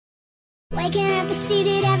Waking up, I see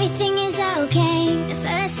that everything is okay. The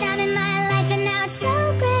first time in my life, and now it's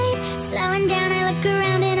so great. Slowing down, I look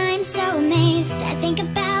around and I'm so amazed. I think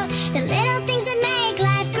about the little things that make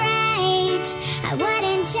life great. I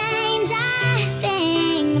wouldn't change a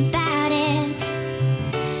thing about it.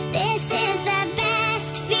 This is the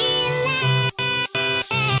best feeling.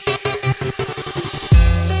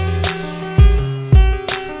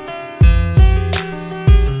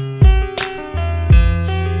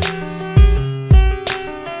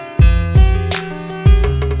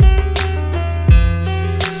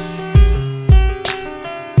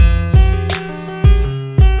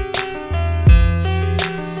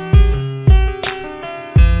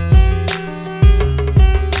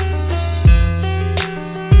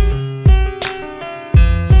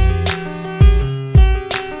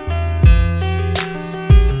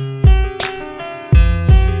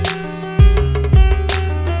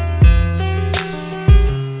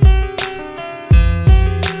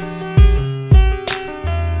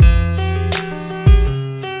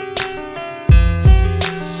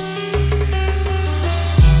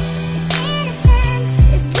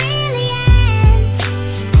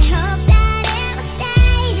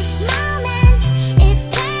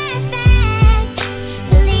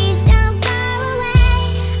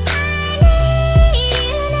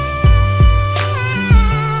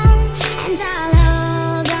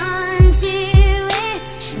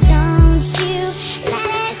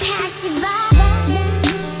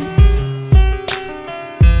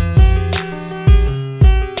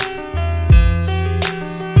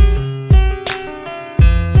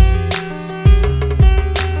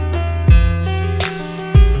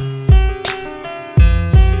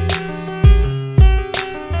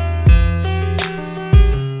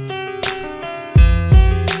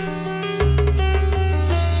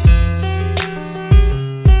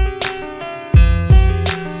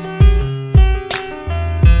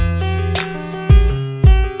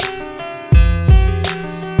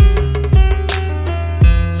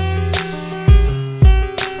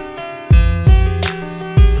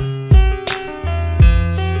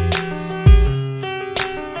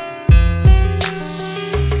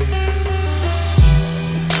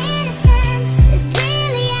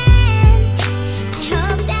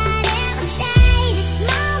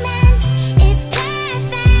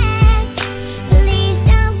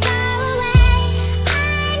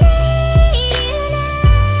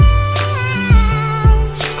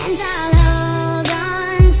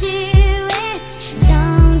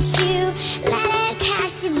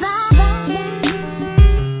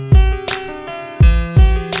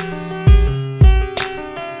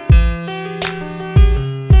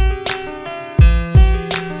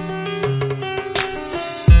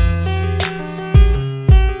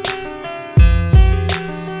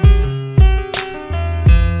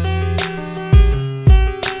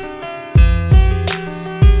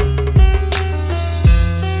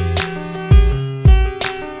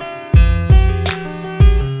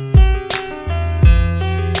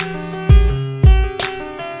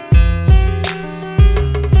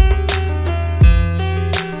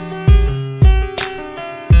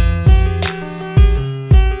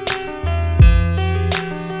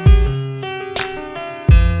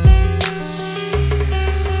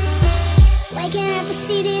 Waking up, I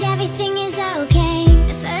see that everything is okay.